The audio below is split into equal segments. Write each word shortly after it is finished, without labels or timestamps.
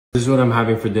This is what I'm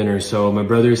having for dinner. So my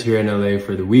brother's here in LA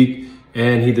for the week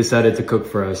and he decided to cook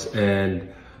for us.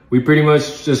 And we pretty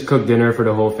much just cooked dinner for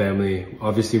the whole family.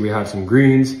 Obviously we have some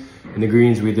greens. In the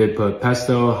greens we did put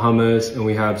pesto, hummus, and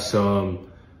we have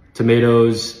some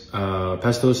tomatoes,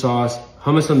 pesto sauce,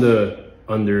 hummus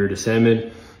under the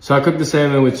salmon. So I cooked the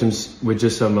salmon with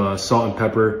just some salt and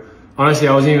pepper. Honestly,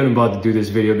 I wasn't even about to do this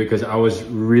video because I was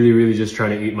really just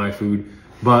trying to eat my food.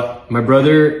 But my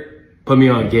brother put me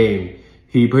on game.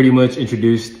 He pretty much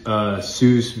introduced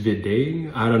sous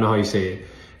vide. I don't know how you say it.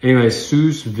 Anyways,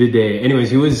 sous vide.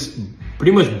 Anyways, he was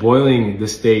pretty much boiling the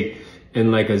steak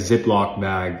in like a Ziploc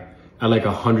bag at like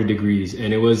 100 degrees.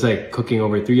 And it was like cooking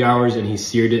over 3 hours and he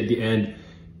seared it at the end.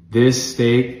 This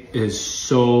steak is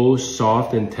so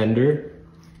soft and tender.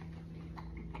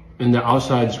 And the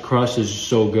outside crust is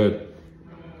so good.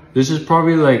 This is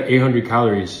probably like 800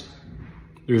 calories.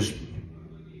 There's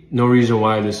no reason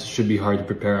why this should be hard to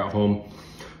prepare at home.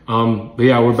 But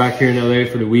yeah, we're back here in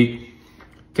LA for the week.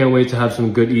 Can't wait to have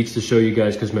some good eats to show you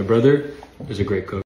guys because my brother is a great cook.